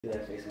Do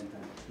that face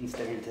sometime.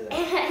 Instead into that.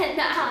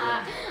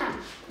 Nah.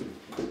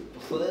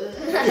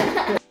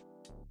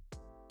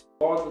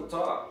 On the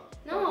top.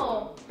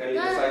 No. Can you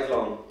the sides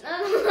long?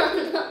 No.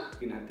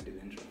 You're gonna have to do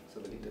the intro. So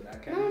look into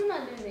that No, camera. I'm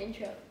not doing the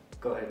intro.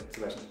 Go ahead,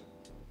 Sebastian.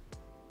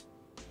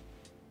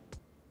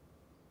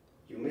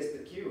 You missed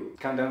the cue.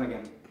 Count down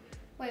again.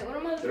 Wait, what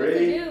am I supposed 3,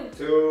 to do?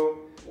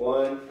 2,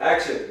 1,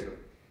 action.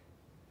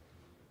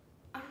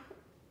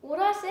 What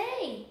do I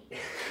say?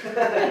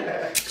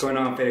 What's going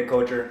on, Faded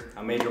Culture?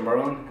 I'm Adrian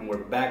Baron, and we're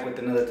back with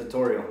another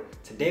tutorial.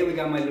 Today we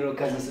got my little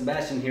cousin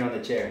Sebastian here on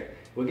the chair.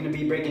 We're gonna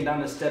be breaking down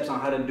the steps on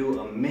how to do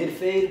a mid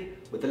fade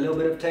with a little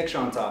bit of texture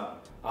on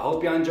top. I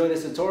hope y'all enjoy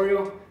this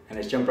tutorial, and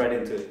let's jump right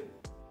into it.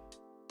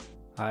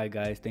 Hi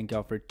guys, thank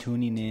y'all for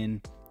tuning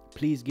in.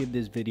 Please give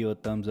this video a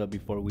thumbs up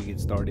before we get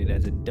started,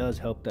 as it does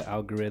help the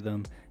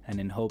algorithm, and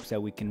in hopes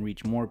that we can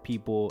reach more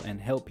people and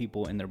help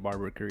people in their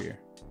barber career.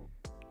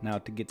 Now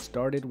to get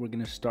started, we're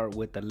going to start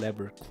with the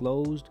lever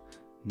closed,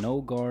 no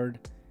guard,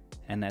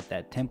 and at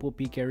that temple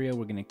peak area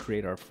we're going to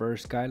create our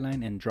first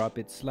guideline and drop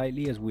it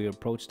slightly as we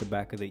approach the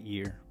back of the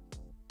ear.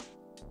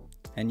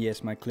 And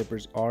yes, my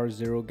clippers are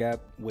zero gap,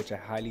 which I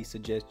highly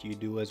suggest you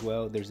do as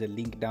well. There's a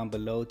link down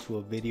below to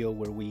a video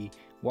where we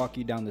walk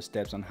you down the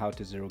steps on how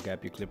to zero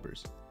gap your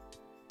clippers.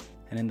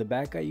 And in the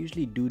back, I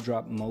usually do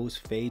drop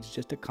most fades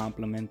just to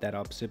complement that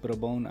occipital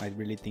bone. I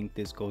really think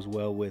this goes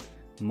well with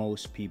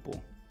most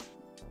people.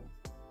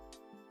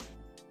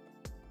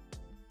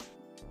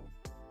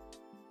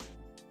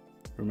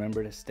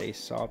 Remember to stay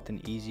soft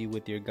and easy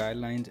with your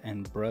guidelines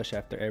and brush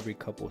after every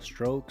couple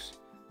strokes.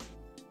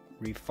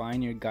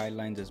 Refine your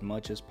guidelines as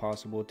much as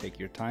possible, take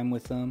your time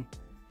with them.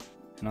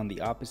 And on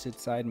the opposite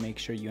side, make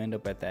sure you end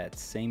up at that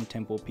same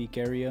temple peak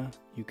area.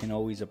 You can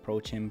always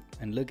approach him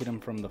and look at him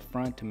from the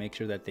front to make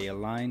sure that they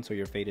align so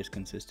your fade is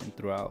consistent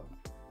throughout.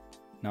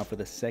 Now for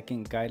the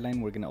second guideline,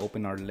 we're going to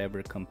open our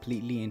lever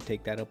completely and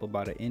take that up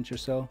about an inch or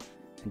so.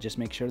 And just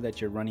make sure that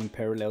you're running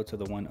parallel to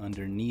the one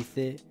underneath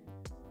it.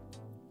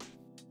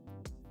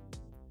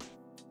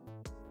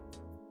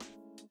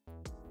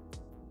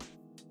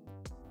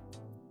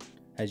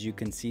 As you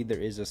can see, there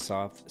is a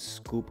soft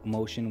scoop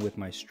motion with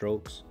my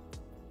strokes.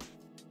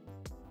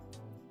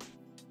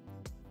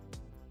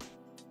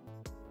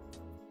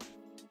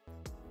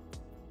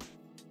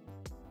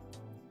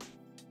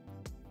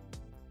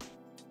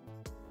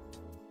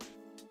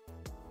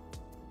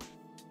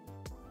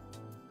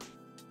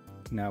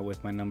 Now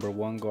with my number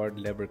 1 guard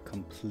lever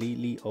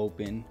completely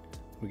open,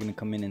 we're going to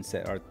come in and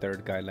set our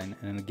third guideline,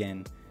 and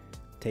again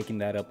taking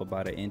that up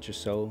about an inch or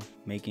so,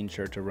 making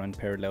sure to run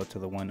parallel to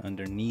the one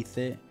underneath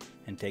it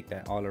and take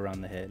that all around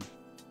the head.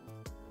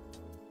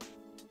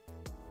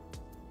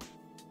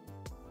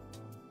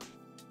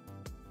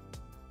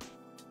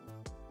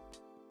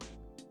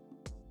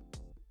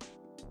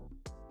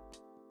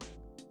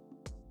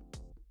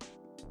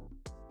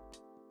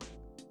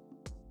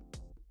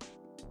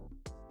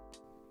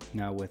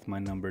 Now with my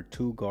number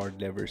 2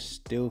 guard lever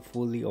still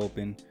fully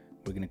open,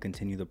 we're going to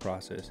continue the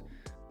process.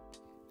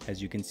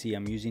 As you can see,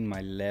 I'm using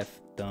my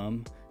left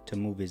thumb to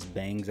move his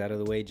bangs out of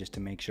the way just to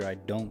make sure I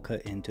don't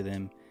cut into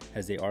them,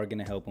 as they are going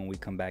to help when we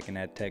come back and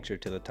add texture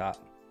to the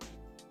top.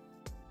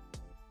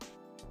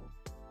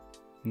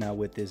 Now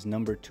with this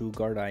number 2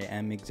 guard, I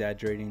am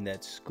exaggerating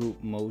that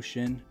scoop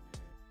motion.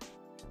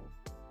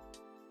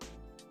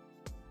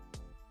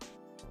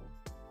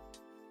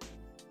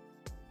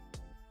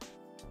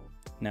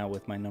 Now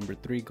with my number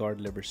 3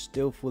 guard lever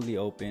still fully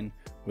open,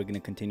 we're going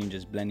to continue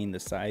just blending the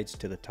sides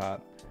to the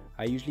top.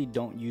 I usually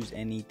don't use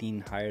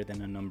anything higher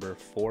than a number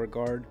 4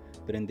 guard,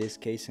 but in this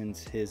case,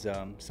 since his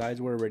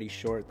sides were already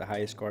short, the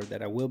highest guard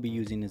that I will be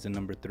using is a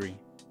number 3.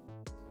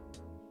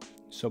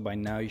 So by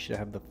now you should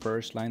have the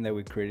first line that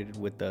we created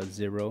with the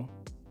 0,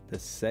 the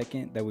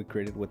second that we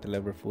created with the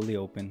lever fully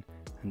open,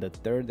 and the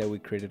third that we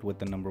created with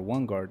the number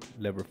 1 guard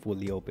lever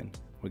fully open.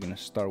 We're going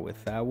to start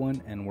with that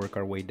one and work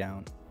our way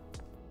down.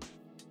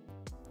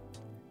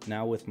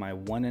 Now with my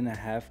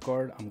 1.5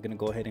 guard, I'm going to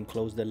go ahead and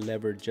close the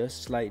lever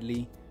just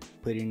slightly,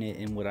 putting it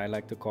in what I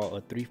like to call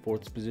a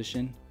 3/4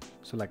 position.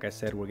 So like I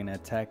said, we're going to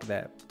attack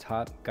that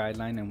top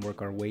guideline and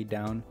work our way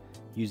down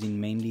using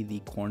mainly the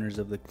corners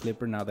of the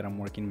clipper now that I'm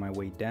working my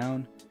way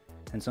down.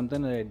 And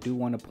something that I do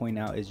want to point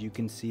out is you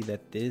can see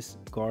that this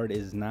guard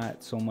is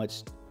not so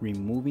much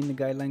removing the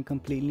guideline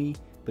completely,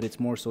 but it's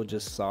more so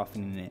just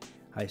softening it.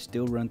 I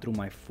still run through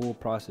my full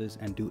process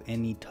and do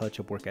any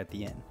touch-up work at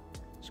the end.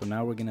 So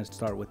now we're going to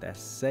start with that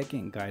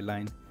second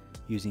guideline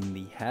using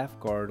the half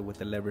guard with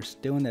the lever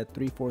still in that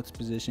 3/4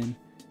 position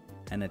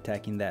and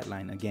attacking that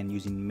line, again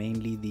using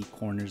mainly the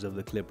corners of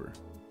the clipper.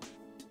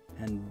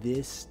 And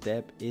this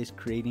step is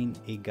creating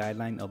a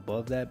guideline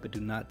above that, but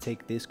do not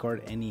take this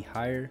guard any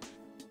higher,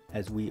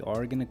 as we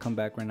are going to come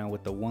back right now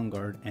with the 1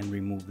 guard and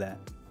remove that.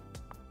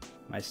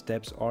 My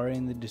steps are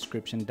in the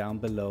description down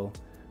below.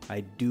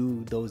 I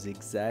do those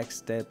exact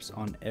steps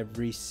on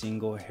every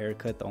single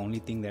haircut. The only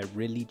thing that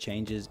really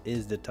changes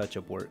is the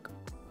touch-up work.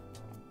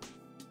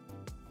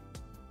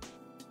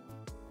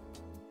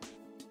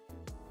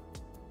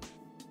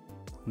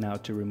 Now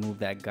to remove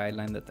that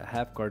guideline that the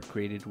half guard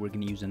created, we're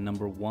going to use a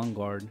number 1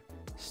 guard,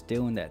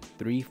 still in that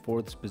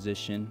 3/4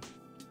 position,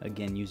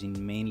 again using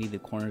mainly the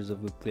corners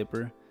of the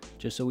clipper,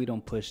 just so we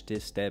don't push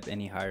this step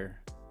any higher.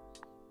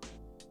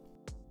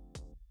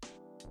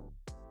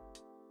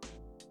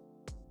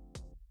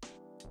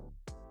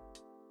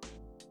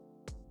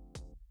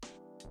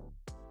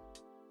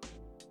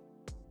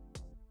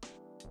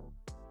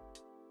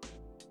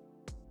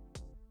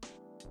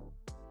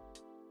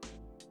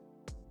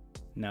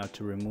 Now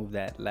to remove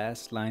that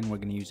last line, we're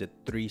going to use a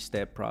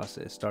 3-step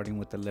process, starting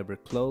with the lever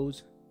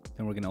close,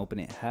 then we're going to open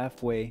it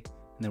halfway,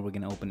 and then we're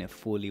going to open it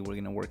fully. We're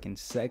going to work in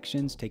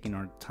sections, taking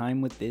our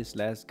time with this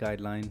last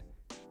guideline.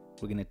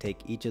 We're going to take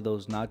each of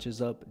those notches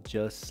up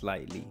just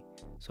slightly.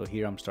 So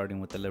here I'm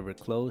starting with the lever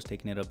close,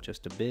 taking it up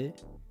just a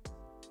bit.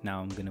 Now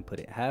I'm going to put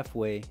it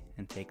halfway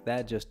and take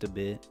that just a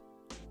bit.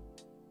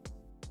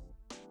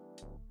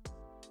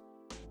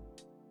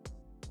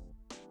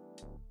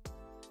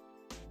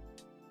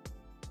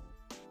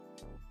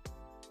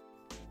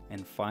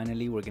 And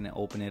finally, we're going to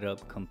open it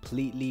up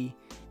completely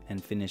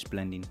and finish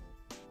blending.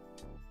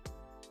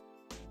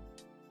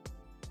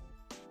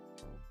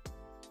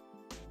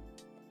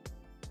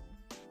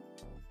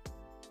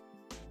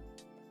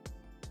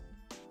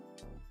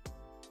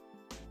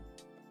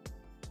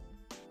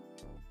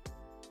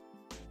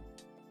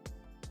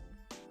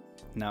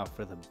 Now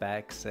for the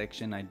back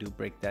section, I do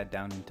break that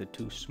down into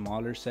 2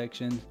 smaller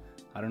sections.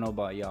 I don't know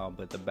about y'all,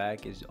 but the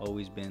back has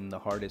always been the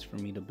hardest for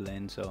me to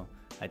blend, so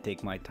I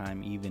take my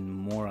time even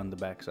more on the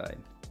back side.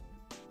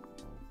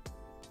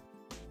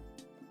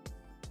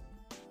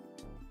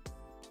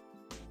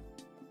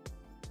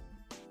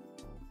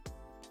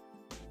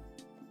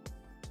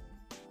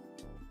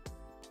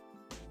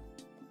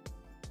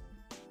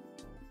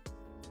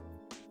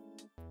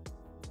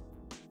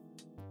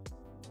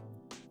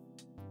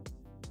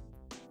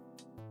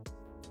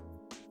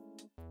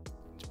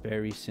 It's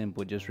very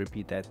simple, just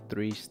repeat that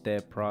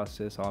 3-step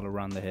process all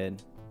around the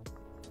head.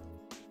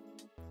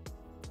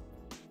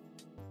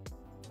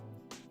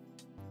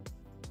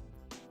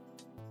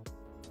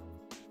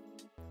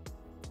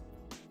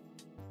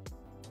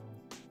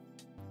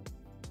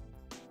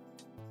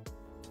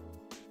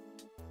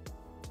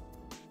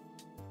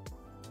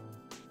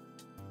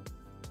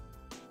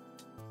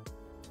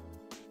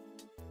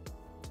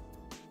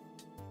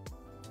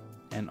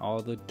 And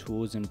all the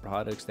tools and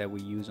products that we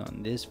use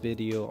on this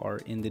video are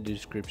in the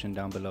description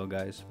down below,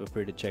 guys. Feel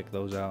free to check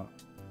those out.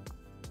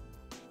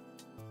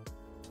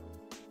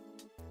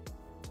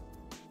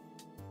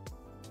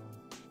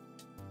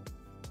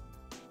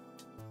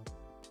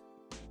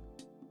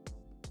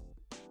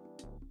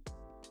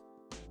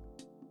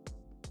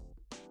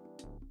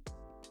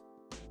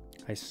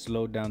 I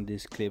slowed down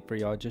this clip for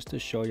y'all just to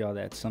show y'all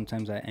that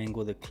sometimes I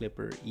angle the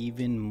clipper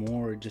even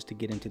more just to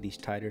get into these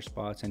tighter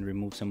spots and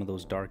remove some of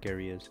those dark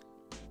areas.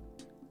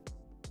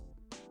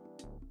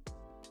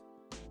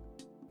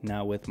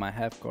 Now with my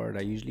half guard,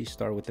 I usually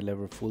start with the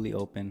lever fully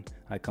open.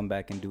 I come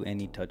back and do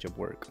any touch-up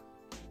work.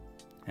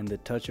 And the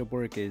touch-up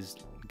work is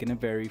gonna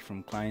vary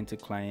from client to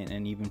client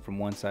and even from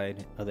one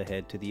side of the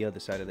head to the other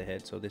side of the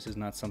head. So this is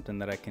not something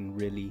that I can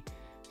really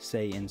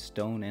say in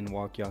stone and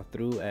walk y'all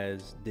through,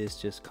 as this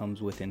just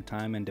comes within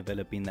time and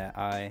developing that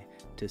eye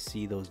to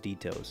see those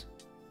details.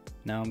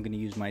 Now I'm gonna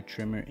use my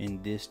trimmer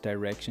in this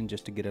direction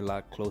just to get a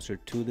lot closer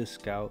to the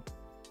scalp,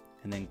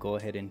 and then go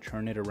ahead and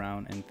turn it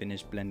around and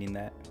finish blending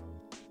that.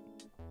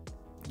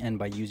 And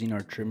by using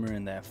our trimmer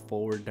in that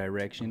forward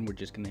direction, we're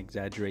just going to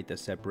exaggerate the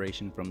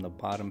separation from the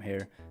bottom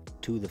hair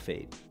to the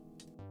fade.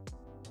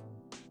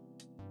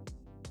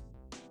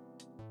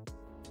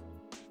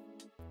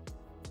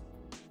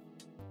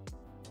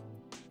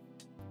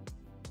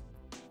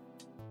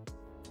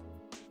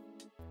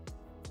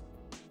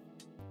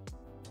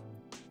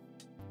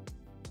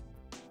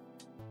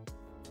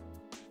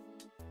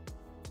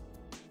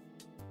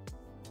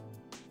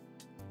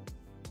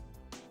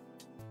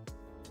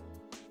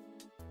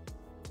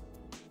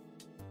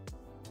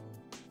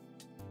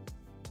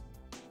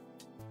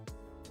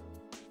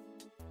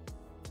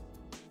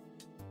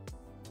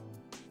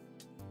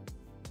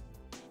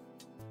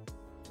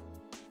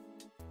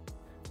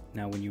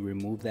 Now when you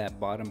remove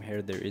that bottom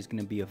hair, there is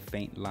going to be a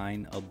faint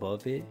line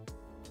above it,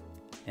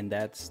 and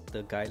that's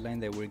the guideline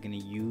that we're going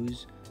to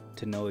use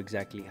to know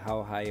exactly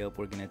how high up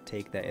we're going to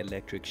take that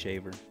electric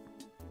shaver.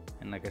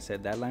 And like I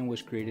said, that line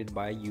was created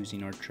by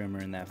using our trimmer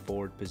in that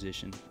forward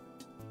position.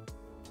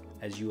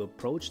 As you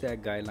approach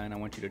that guideline, I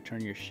want you to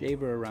turn your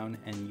shaver around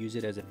and use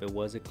it as if it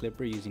was a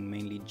clipper, using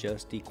mainly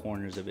just the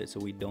corners of it, so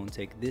we don't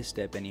take this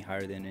step any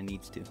higher than it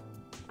needs to.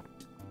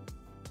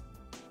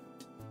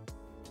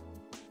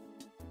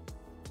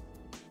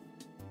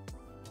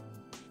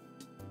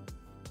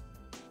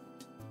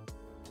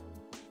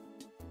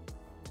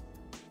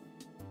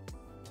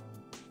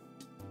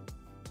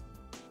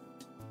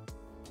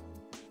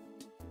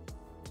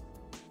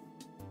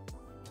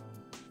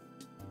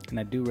 And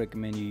I do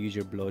recommend you use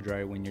your blow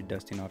dryer when you're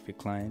dusting off your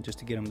client, just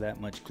to get them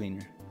that much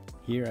cleaner.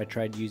 Here I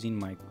tried using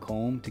my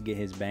comb to get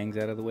his bangs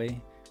out of the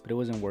way, but it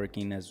wasn't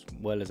working as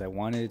well as I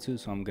wanted it to,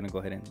 so I'm gonna go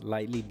ahead and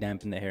lightly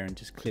dampen the hair and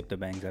just clip the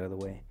bangs out of the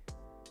way.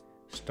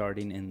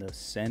 Starting in the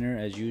center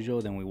as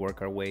usual, then we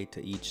work our way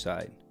to each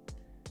side.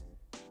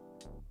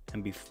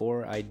 And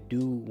before I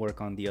do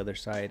work on the other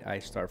side, I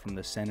start from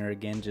the center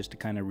again just to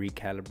kind of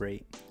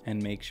recalibrate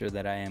and make sure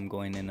that I am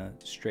going in a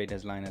straight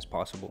as line as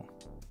possible.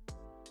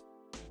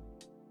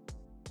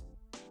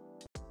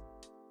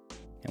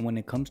 And when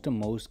it comes to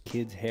most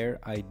kids' hair,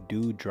 I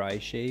do dry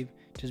shave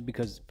just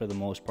because for the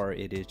most part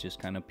it is just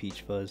kind of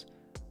peach fuzz.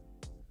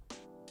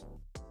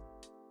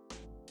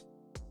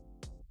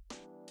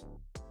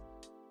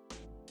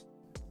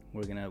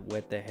 We're gonna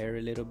wet the hair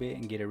a little bit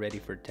and get it ready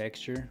for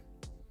texture.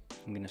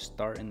 I'm gonna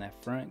start in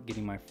that front,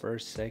 getting my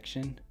first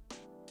section.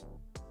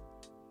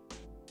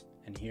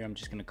 And here I'm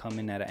just gonna come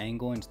in at an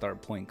angle and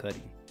start point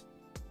cutting.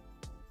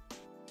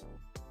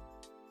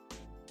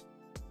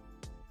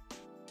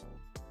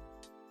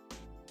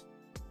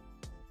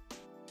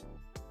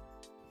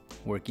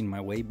 Working my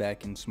way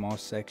back in small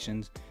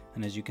sections,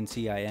 and as you can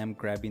see I am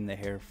grabbing the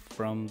hair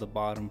from the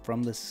bottom,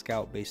 from the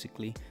scalp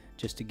basically,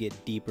 just to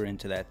get deeper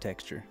into that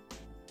texture.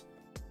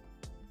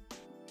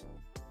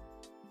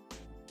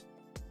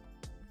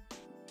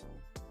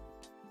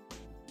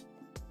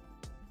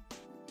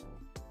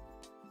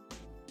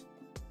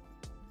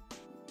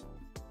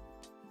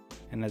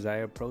 And as I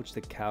approach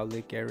the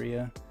cowlick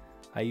area,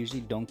 I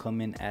usually don't come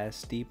in as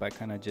steep. I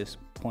kind of just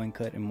point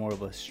cut in more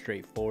of a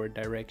straightforward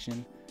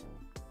direction,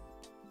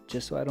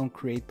 just so I don't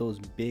create those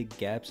big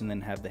gaps and then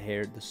have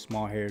the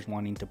small hairs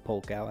wanting to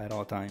poke out at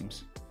all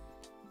times.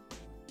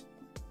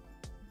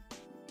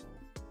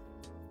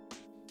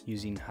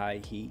 Using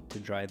high heat to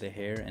dry the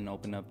hair and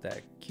open up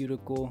that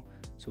cuticle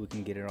so we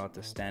can get it all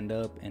to stand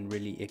up and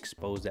really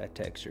expose that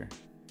texture.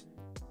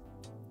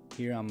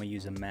 Here I'm gonna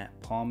use a matte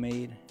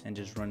pomade and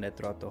just run that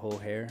throughout the whole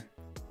hair.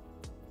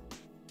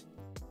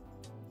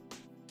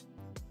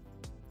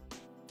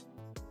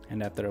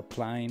 And after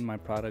applying my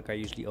product, I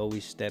usually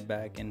always step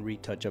back and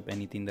retouch up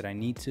anything that I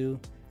need to.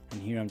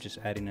 And here I'm just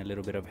adding a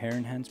little bit of hair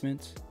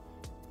enhancements.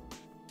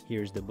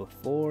 Here's the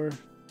before.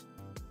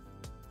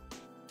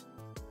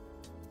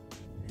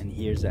 And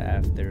here's the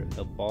after.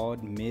 A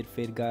bald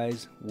mid-fade,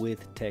 guys,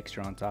 with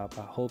texture on top.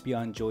 I hope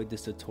y'all enjoyed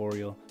this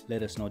tutorial.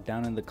 Let us know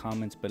down in the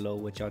comments below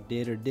what y'all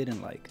did or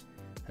didn't like.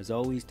 As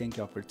always, thank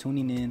y'all for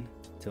tuning in.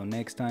 Till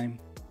next time,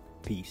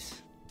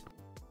 peace.